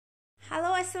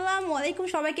আসসালামু আলাইকুম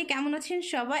সবাইকে কেমন আছেন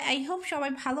সবাই আই হোপ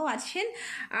সবাই ভালো আছেন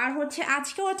আর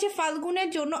আজকে ফাল্গুনের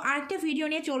জন্য আরেকটা ভিডিও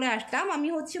নিয়ে চলে আসলাম আমি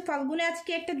ফাল্গুনে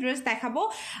আজকে একটা ড্রেস দেখাবো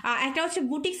একটা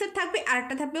বুটিক্সের থাকবে আর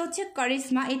একটা থাকবে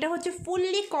কারিশমা এটা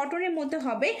ফুললি কটনের মধ্যে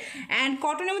হবে এন্ড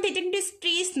কটনের মধ্যে এটা কিন্তু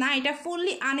স্ট্রিচ না এটা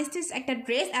ফুললি আনস্টিচ একটা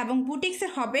ড্রেস এবং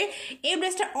বুটিক্সের হবে এই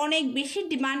ড্রেসটা অনেক বেশি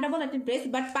ডিমান্ডেবল একটা ড্রেস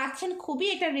বাট পাচ্ছেন খুবই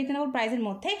একটা রিজনেবল প্রাইসের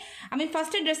মধ্যে আমি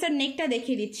ফার্স্টে ড্রেসের নেকটা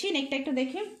দেখিয়ে দিচ্ছি নেকটা একটু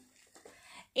দেখি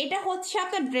এটা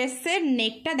আপনার ড্রেসের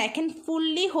নেকটা দেখেন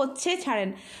ফুললি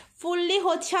ছাড়েন ফুললি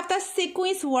আপনার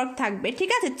সিকোয়েন্স ওয়ার্ক থাকবে ঠিক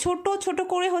আছে ছোট ছোট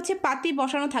করে পাতি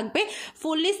বসানো থাকবে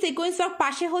ফুললি সিকোয়েন্স ওয়ার্ক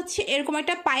পাশে এরকম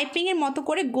একটা পাইপিং এর মতো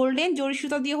করে গোল্ডেন জরি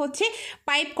সুতা দিয়ে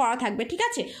পাইপ করা থাকবে ঠিক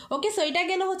আছে ওকে সো এটা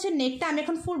গেল নেকটা আমি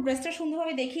এখন ফুল ড্রেসটা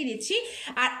সুন্দরভাবে দেখিয়ে দিচ্ছি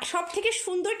আর সব থেকে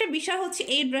সুন্দর একটা বিষয়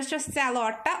এই ড্রেসটার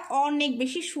সালোয়ারটা অনেক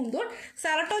বেশি সুন্দর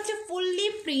সালোয়ারটা ফুললি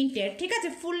প্রিন্টেড ঠিক আছে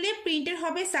ফুললি প্রিন্টেড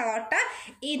হবে সালোয়ারটা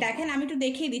এই দেখেন আমি একটু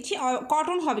দেখিয়ে দিচ্ছি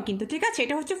কটন হবে কিন্তু ঠিক আছে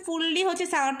এটা ফুললি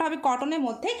সালোয়ারটা হবে কটনের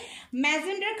মধ্যে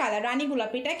ম্যাজেন্ডার কালার রানী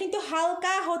গোলাপি এটা কিন্তু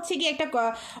হালকা কি একটা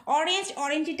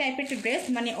অরেঞ্জ টাইপের একটা ড্রেস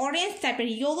মানে অরেঞ্জ টাইপের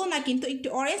ইয়েলো না কিন্তু একটু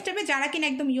অরেঞ্জ টাইপের যারা কিনা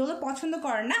একদম ইয়েলো পছন্দ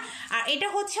করেন না আর এটা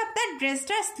আপনার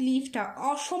ড্রেসটা স্লিভটা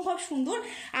অসম্ভব সুন্দর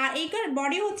আর এইটার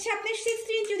বডি আপনি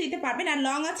 60 ইঞ্চি দিতে পারবেন আর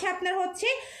লং আছে আপনার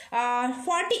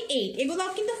 48 এগুলো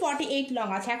কিন্তু 48 লং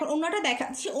আছে এখন ওন্নাটা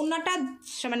দেখাচ্ছি ওন্নাটা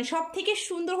মানে সব থেকে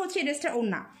সুন্দর এই ড্রেসটার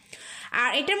ওন্না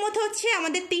আর এটার মধ্যে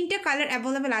আমাদের তিনটে কালার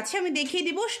অ্যাভেলেবেল আছে আমি দেখিয়ে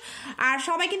দিব আর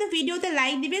সবাই কিন্তু ভিডিওতে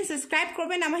লাইক দিবেন সাবস্ক্রাইব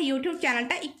করবেন আমার ইউটিউব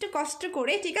চ্যানেলটা একটু কষ্ট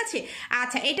করে ঠিক আছে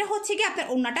আচ্ছা এটা কি আপনার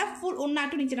ওন্নাটা ফুল ওন্না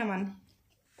একটু নিচে নামান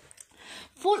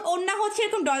ফুল ওন্না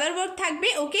এরকম ডলার ওয়ার্ক থাকবে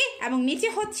ওকে এবং নিচে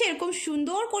এরকম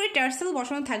সুন্দর করে টার্সেল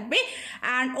বসানো থাকবে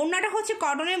আর ওন্নাটা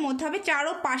কটনের মধ্যে হবে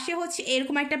চারো পাশে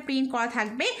এরকম একটা প্রিন্ট করা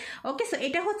থাকবে ওকে সো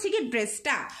এটা কি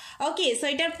ড্রেসটা ওকে সো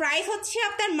এটার প্রাইস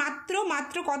আপনার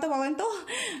মাত্র কত বলেন তো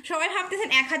সবাই ভাবতেছেন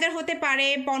 1000 হতে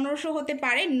পারে 1500 হতে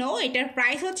পারে নো এটার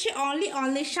প্রাইস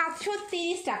অনলি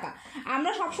 730 টাকা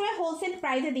আমরা সবসময় হোলসেল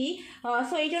প্রাইসে দিই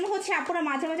সো এই জন্য আপনারা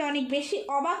মাঝে মাঝে অনেক বেশি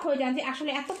অবাক হয়ে যান যে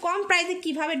আসলে এত কম প্রাইসে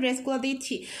কিভাবে ড্রেসগুলো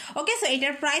দিচ্ছি ওকে সো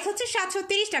এটার প্রাইস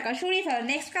 730 টাকা সরিয়ে ফেলা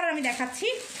নেক্সট কালার আমি দেখাচ্ছি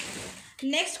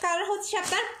নেক্সট কালার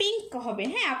আপনার পিঙ্ক হবে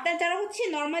হ্যাঁ আপনার যারা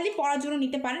নর্মালি পরার জন্য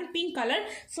নিতে পারেন পিঙ্ক কালার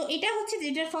সো এটা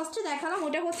যেটা ফার্স্টে দেখালাম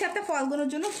ওটা আপনার ফাল্গুনের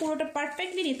জন্য পুরোটা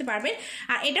পারফেক্টলি নিতে পারবেন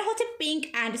আর এটা পিঙ্ক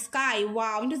অ্যান্ড স্কাই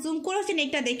ওয়াও আমি জুম করে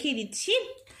নেকটা দেখিয়ে দিচ্ছি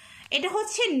এটা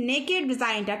নেকের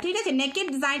ডিজাইনটা ঠিক আছে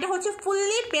নেকের ডিজাইনটা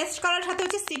ফুললি পেস্ট কালার সাথে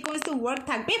সিকোয়েন্স ওয়ার্ক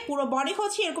থাকবে পুরো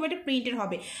বডি এরকম একটা প্রিন্টেড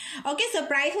হবে ওকে সো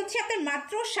প্রাইস আপনার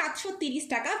মাত্র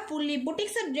 730 টাকা ফুললি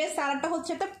বুটিক্সের ড্রেস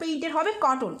সালোয়ারটা আপনার প্রিন্টেড হবে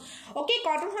কটন ওকে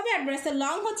কটন হবে আর ড্রেসের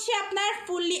লং আপনার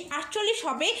ফুললি 48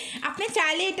 হবে আপনি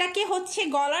চাইলে এটাকে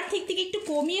গলার ঠিক থেকে একটু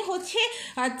কমিয়ে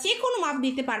যে কোনো মাপ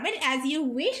দিতে পারবেন অ্যাজ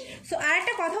ইউ উইশ সো আর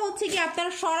একটা কথা কি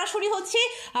আপনার সরাসরি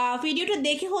ভিডিওটা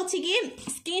দেখে গিয়ে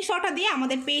স্ক্রিনশটটা দিয়ে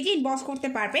আমাদের পেজে বস করতে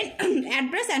পারবেন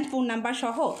অ্যাড্রেস এন্ড ফোন নাম্বার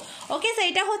সহ ওকে সো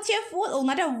এটা ফুল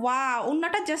ওন্নাটা ওয়াও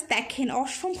ওন্নাটা জাস্ট দেখেন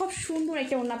অসম্ভব সুন্দর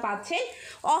একটা ওন্না পাচ্ছেন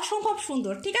অসম্ভব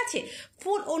সুন্দর ঠিক আছে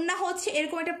ফুল ওন্না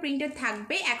এরকম একটা প্রিন্টেড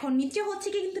থাকবে এখন নিচে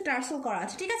কি কিন্তু টার্সেল করা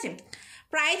আছে ঠিক আছে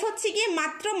প্রাইস গিয়ে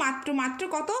মাত্র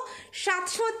কত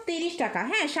 730 টাকা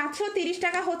হ্যাঁ 730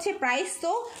 টাকা প্রাইস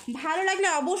তো ভালো লাগলে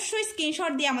অবশ্যই স্ক্রিনশট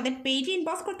দিয়ে আমাদের পেজে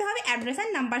ইনবক্স করতে হবে অ্যাড্রেস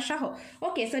আর নাম্বার সহ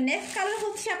ওকে সো নেক্সট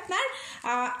কালার আপনার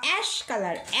অ্যাশ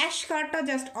কালারটা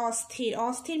জাস্ট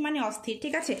অস্থির মানে অস্থির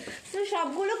ঠিক আছে তো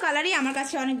সবগুলো কালারই আমার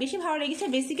কাছে অনেক বেশি ভালো লেগেছে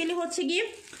বেসিক্যালি গিয়ে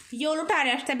ইয়েলোটা আর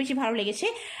অ্যাশটা বেশি ভালো লেগেছে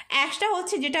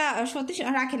অ্যাশটা যেটা সত্যি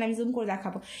রাখেন আমি জুম করে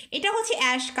দেখাবো এটা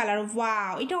অ্যাশ কালার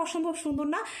ওয়াও এটা অসম্ভব সুন্দর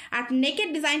না আর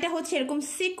নেকের ডিজাইনটা এরকম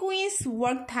সিকোয়েন্স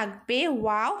ওয়ার্ক থাকবে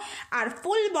ওয়াও আর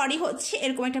ফুল বডি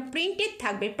এরকম একটা প্রিন্টেড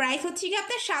থাকবে প্রাইস কি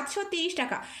আপনার 730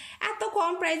 টাকা এত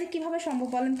কম প্রাইসে কিভাবে সম্ভব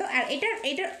বলেন তো আর এটার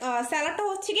স্যালাডটা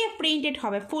গিয়ে প্রিন্টেড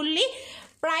হবে ফুললি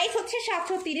প্রাইস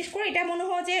 730 করে এটা মনে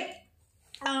হয় যে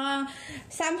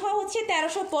সামহাও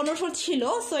 1300-1500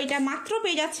 ছিল সো এটা মাত্র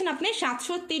পেয়ে যাচ্ছেন আপনি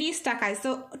 730 টাকায় সো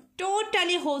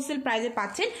টোটালি হোলসেল প্রাইসে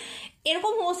পাচ্ছেন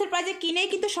এরকম হোলসেল প্রাইসে কিনেই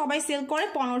কিন্তু সবাই সেল করে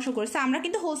 1500 করে সো আমরা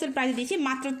কিন্তু হোলসেল প্রাইসে দিচ্ছি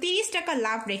মাত্র 30 টাকা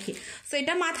লাভ রেখে সো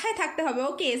এটা মাথায় থাকতে হবে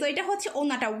ওকে সো এটা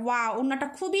ওন্নাটা ওয়াও ওন্নাটা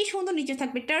খুবই সুন্দর নিচে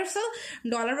থাকবে টার্সেল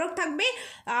ডলার ওয়ার্ক থাকবে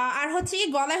আর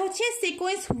গলায়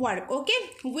sequence work okay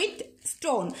with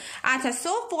stone আচ্ছা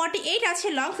সো 48 আছে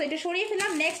লং সো এটা সরিয়ে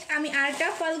ফেলাম নেক্সট আমি আরেকটা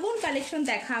ফাল্গুন কালেকশন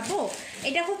দেখাবো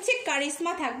এটা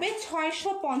কারিশমা থাকবে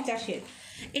 650 এর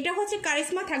এটা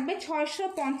কারিশমা থাকবে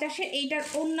 650 এর এইটার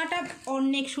ওন্নাটা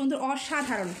অনেক সুন্দর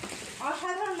অসাধারণ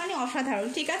মানে অসাধারণ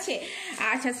ঠিক আছে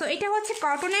আচ্ছা সো এটা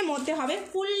কটনের মধ্যে হবে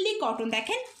ফুললি কটন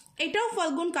দেখেন এটাও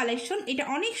ফাল্গুন কালেকশন, এটা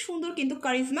অনেক সুন্দর কিন্তু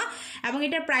কারিজমা, এবং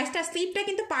এটার প্রাইসটা স্লিপটা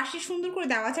কিন্তু পাশে সুন্দর করে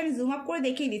দেওয়া আছে, আমি জুম আপ করে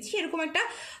দেখিয়ে দিচ্ছি। এরকম একটা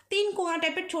 3 কোনা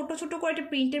টাইপের ছোট ছোট করে একটা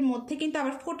প্রিন্টের মধ্যে কিন্তু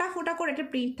আবার ফোটা ফোটা করে একটা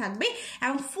প্রিন্ট থাকবে,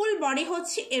 এবং ফুল বডি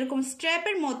হচ্ছে এরকম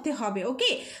স্ট্র্যাপের মধ্যে হবে।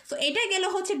 ওকে, সো এটা গেল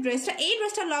হচ্ছে ড্রেসটা। এই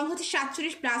ড্রেসটা লং হচ্ছে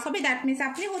 47+ হবে, দ্যাট মিনস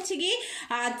আপনি হচ্ছে গিয়ে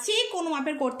যে কোনো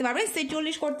মাপের করতে পারবেন,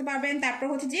 46 করতে পারবেন, তারপর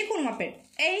হচ্ছে যে কোনো মাপের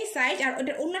এই সাইজ। আর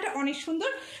ওটার ওড়নাটা অনেক সুন্দর,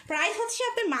 প্রাইস হচ্ছে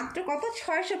আপনার মাত্র কত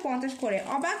 650 করে।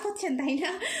 অবাক হচ্ছেন তাই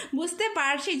না? বুঝতে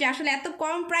পারছি যে আসলে এত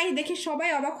কম প্রাইস দেখে সবাই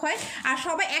অবাক হয়, আর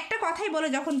সবাই একটা কথাই বলে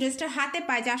যখন ড্রেসটা হাতে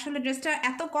পায় যে আসলে ড্রেসটা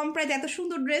এত কম প্রাইস এত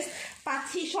সুন্দর ড্রেস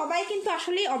পাচ্ছি, সবাই কিন্তু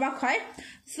আসলেই অবাক হয়।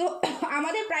 সো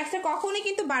আমাদের প্রাইসটা কখনোই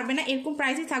কিন্তু বাড়বে না, এরকম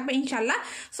প্রাইসই থাকবে ইনশাল্লাহ।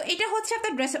 সো এটা হচ্ছে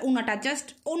আপনার ড্রেসের ওড়নাটা, জাস্ট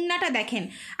ওড়নাটা দেখেন,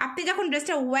 আপনি যখন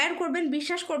ড্রেসটা ওয়্যার করবেন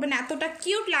বিশ্বাস করবেন এতটা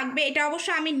কিউট লাগবে। এটা অবশ্য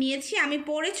আমি নিয়েছি, আমি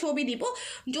পরে ছবি দিব।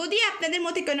 যদি আপনাদের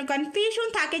মধ্যে কোনো কনফিউশন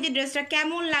থাকে যে ড্রেসটা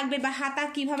কেমন লাগবে বা হাতা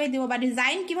কিভাবে দেবো বা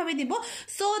ডিজাইন কিভাবে দিব,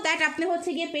 সো দ্যাট আপনি হচ্ছে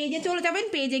গিয়ে পেজে চলে যাবেন,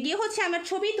 পেজে গিয়ে হচ্ছে আমার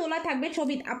ছবি তোলা থাকবে,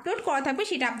 ছবি আপলোড করা থাকবে,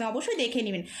 সেটা আপনি অবশ্যই দেখে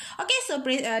নেবেন। ওকে, সো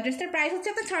ড্রেসটার প্রাইস হচ্ছে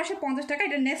আপনার 650 টাকা।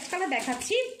 এটা নেক্সট কালার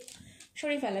দেখাচ্ছি,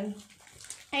 সরি ফেলেন।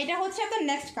 এটা হচ্ছে আপনার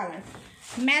নেক্সট কালার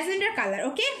ম্যাজেন্ডার কালার।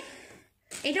 ওকে,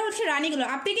 এটা হচ্ছে রানীগুলো।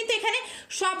 আপনি কিন্তু এখানে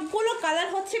সবগুলো কালার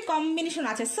হচ্ছে কম্বিনেশন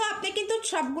আছে, সো আপনি কিন্তু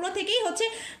সবগুলো থেকেই হচ্ছে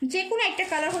যে কোনো একটা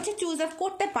কালার হচ্ছে চুজ আপ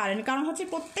করতে পারেন, কারণ হচ্ছে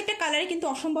প্রত্যেকটা কালারই কিন্তু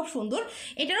অসম্ভব সুন্দর।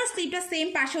 এটারও স্লিভটা সেম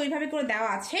পাশে ওইভাবে করে দেওয়া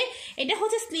আছে। এটা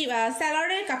হচ্ছে স্লিভ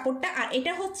স্যালারের কাপড়টা, আর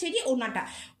এটা হচ্ছে কি ওড়নাটা।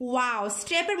 ওয়াও,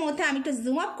 স্টেপের মধ্যে আমি একটু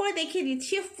জুম আপ করে দেখিয়ে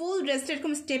দিচ্ছি, ফুল ড্রেসটা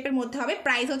এরকম স্টেপের মধ্যে হবে।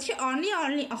 প্রাইস হচ্ছে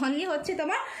অনলি হচ্ছে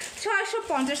তোমার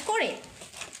 650 করে।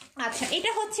 আচ্ছা,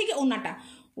 এটা হচ্ছে কি ওড়নাটা।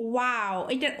 ওয়াও,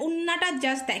 এটার ওড়নাটা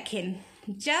জাস্ট দেখেন,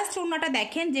 জাস্ট ওড়নাটা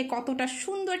দেখেন যে কতটা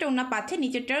সুন্দর এটা ওড়না পাচ্ছে।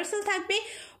 নিচে টার্সেল থাকবে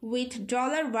with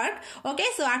dollar work. Okay,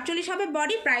 so 48 হবে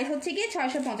বডি, প্রাইস হচ্ছে গিয়ে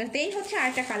 650। দেন হচ্ছে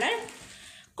আরেকটা কালার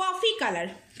কফি কালার।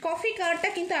 কফি কালারটা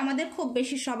কিন্তু আমাদের খুব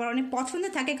বেশি সবার অনেক পছন্দ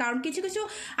থাকে, কারণ কিছু কিছু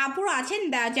আপুরা আছেন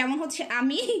যেমন হচ্ছে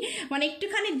আমি মানে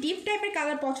একটুখানি ডিপ টাইপের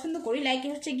কালার পছন্দ করি, লাইক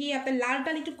হচ্ছে গিয়ে আপনার লাল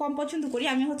টাল একটু কম পছন্দ করি।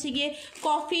 আমি হচ্ছে গিয়ে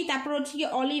কফি, তারপর হচ্ছে গিয়ে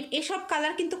অলিভ, এসব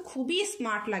কালার কিন্তু খুবই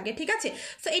স্মার্ট লাগে, ঠিক আছে।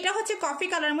 সো এটা হচ্ছে কফি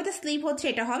কালারের মধ্যে, স্লিভ হচ্ছে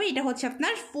এটা হবে, এটা হচ্ছে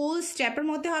আপনার ফুল স্টেপের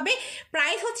মধ্যে হবে।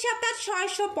 প্রাইস হচ্ছে আপনার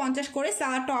 650 করে।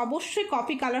 স্যালারটা অবশ্যই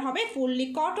কফি কালার হবে, ফুললি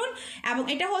কটন, এবং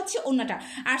এটা হচ্ছে ওড়নাটা।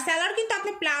 আর স্যালার কিন্তু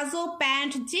আপনি প্লাজো,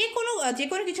 প্যান্ট যে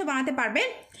কোনো কিছু বানাতে পারবেন।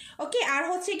 ওকে, আর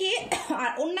হচ্ছে গিয়ে আর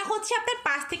ওড়না হচ্ছে আপনার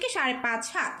 5 থেকে 5.5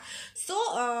 হাত। সো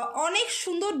অনেক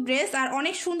সুন্দর ড্রেস, আর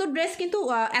অনেক সুন্দর ড্রেস কিন্তু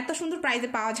এত সুন্দর প্রাইসে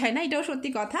পাওয়া যায় না, এটাও সত্যি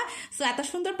কথা। সো এত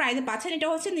সুন্দর প্রাইসে পাচ্ছেন। এটা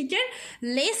হচ্ছে নিচের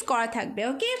লেস করা থাকবে।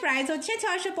 ওকে, প্রাইস হচ্ছে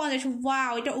 650।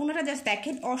 ওয়াও, এটা ওড়নাটা জাস্ট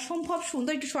দেখেন, অসম্ভব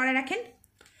সুন্দর, একটু সরে রাখেন।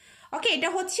 ওকে, এটা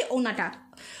হচ্ছে ওড়নাটা।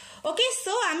 ওকে,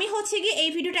 সো আমি হচ্ছে গিয়ে এই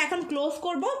ভিডিওটা এখন ক্লোজ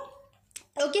করব।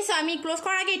 ওকে, সো আমি ক্লোজ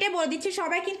করার আগে এটাই বলে দিচ্ছি,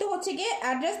 সবাই কিন্তু হচ্ছে গিয়ে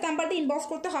অ্যাড্রেস নাম্বার দিয়ে ইনবক্স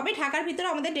করতে হবে। ঢাকার ভিতরে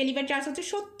আমাদের ডেলিভারি চার্জ হচ্ছে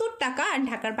 70 টাকা, অ্যান্ড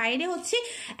ঢাকার বাইরে হচ্ছে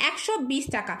 120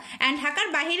 টাকা। অ্যান্ড ঢাকার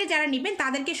বাইরে যারা নেবেন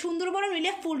তাদেরকে সুন্দরবন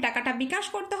নিলে ফুল টাকাটা বিকাশ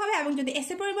করতে হবে, এবং যদি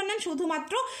এসে পরিমাণ নেন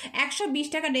শুধুমাত্র 120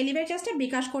 টাকা ডেলিভারি চার্জটা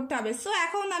বিকাশ করতে হবে। সো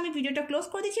এখন আমি ভিডিওটা ক্লোজ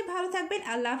করে দিচ্ছি, ভালো থাকবেন,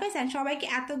 আল্লাহ হাফেজ, অ্যান্ড সবাইকে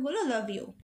এতগুলো লাভ ইউ।